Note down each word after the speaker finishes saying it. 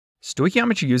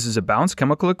Stoichiometry uses a balanced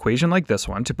chemical equation like this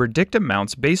one to predict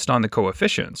amounts based on the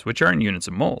coefficients, which are in units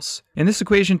of moles. In this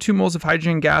equation, 2 moles of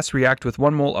hydrogen gas react with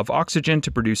 1 mole of oxygen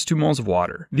to produce 2 moles of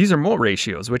water. These are mole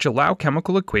ratios, which allow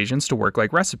chemical equations to work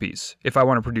like recipes. If I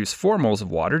want to produce 4 moles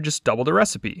of water, just double the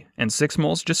recipe, and 6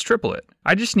 moles, just triple it.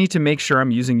 I just need to make sure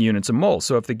I'm using units of moles,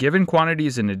 so if the given quantity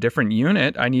is in a different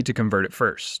unit, I need to convert it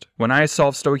first. When I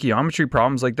solve stoichiometry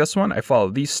problems like this one, I follow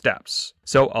these steps.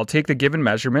 So I'll take the given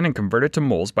measurement and convert it to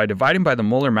moles by dividing by the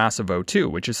molar mass of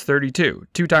O2, which is 32,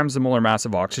 2 times the molar mass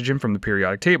of oxygen from the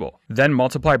periodic table. Then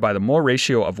multiply by the mole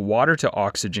ratio of water to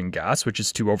oxygen gas, which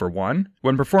is 2/1.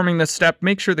 When performing this step,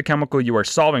 make sure the chemical you are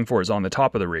solving for is on the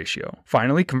top of the ratio.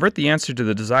 Finally, convert the answer to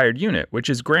the desired unit, which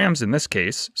is grams in this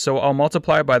case, so I'll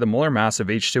multiply by the molar mass of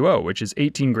H2O, which is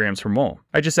 18 grams per mole.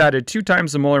 I just added 2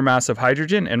 times the molar mass of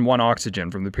hydrogen and 1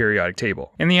 oxygen from the periodic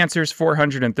table, and the answer is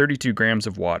 432 grams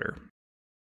of water.